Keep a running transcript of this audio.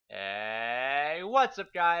What's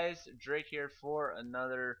up, guys? Drake here for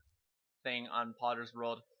another thing on Potter's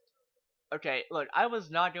World. Okay, look, I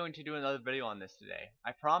was not going to do another video on this today.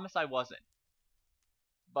 I promise I wasn't.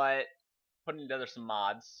 But putting together some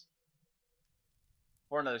mods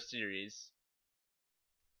for another series.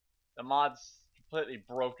 The mods completely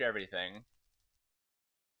broke everything.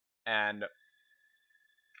 And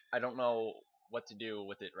I don't know what to do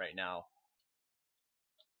with it right now.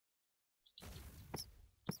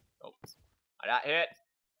 Oh, I got hit.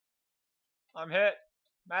 I'm hit.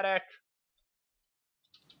 Medic.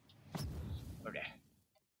 Okay.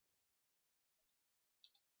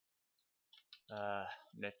 I'm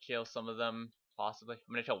gonna kill some of them, possibly.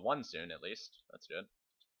 I'm gonna kill one soon, at least. That's good.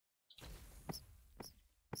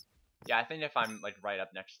 Yeah, I think if I'm like right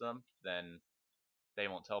up next to them, then they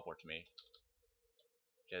won't teleport to me.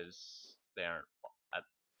 Because they aren't at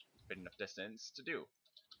big enough distance to do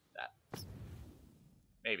that.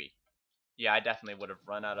 Maybe. Yeah, I definitely would have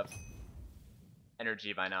run out of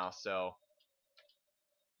energy by now, so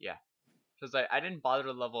yeah. Because I didn't bother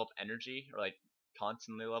to level up energy, or like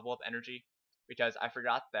constantly level up energy, because I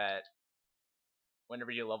forgot that whenever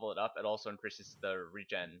you level it up, it also increases the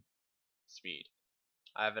regen speed.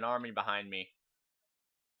 I have an army behind me,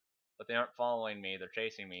 but they aren't following me, they're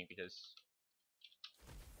chasing me because...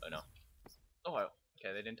 Oh no. Oh,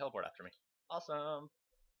 okay, they didn't teleport after me. Awesome!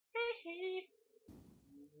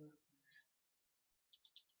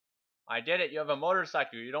 I did it, you have a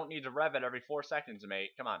motorcycle, you don't need to rev it every 4 seconds, mate.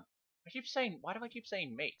 Come on. Why do I keep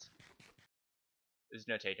saying mate? This is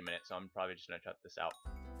gonna take a minute, so I'm probably just gonna cut this out.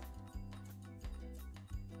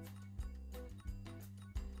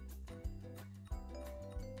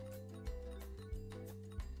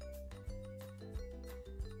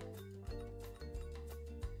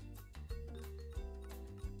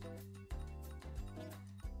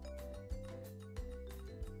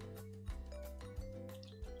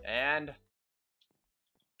 And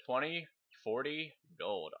 20, 40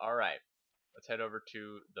 gold. Alright. Let's head over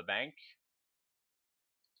to the bank.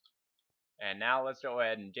 And now let's go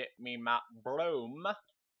ahead and get me my Broom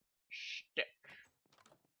stick.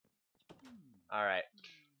 Alright.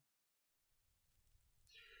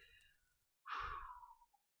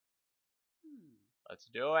 Let's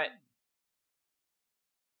do it.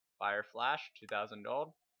 Fire Flash, 2,000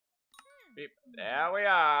 gold. Beep. There we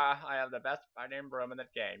are. I have the best fighting broom in the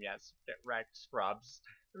game. Yes, get wrecked, scrubs.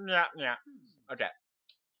 Yeah, yeah. Okay.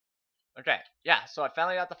 Okay. Yeah. So I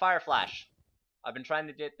finally got the Fire Flash. I've been trying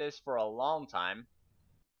to get this for a long time.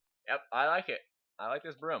 Yep, I like it. I like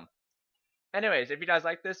this broom. Anyways, if you guys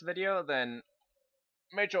like this video, then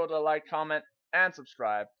make sure to like, comment, and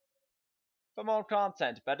subscribe for more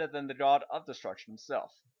content better than the God of Destruction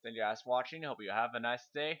himself. Thank you guys for watching. Hope you have a nice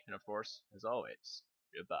day, and of course, as always,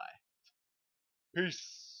 goodbye.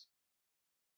 Peace.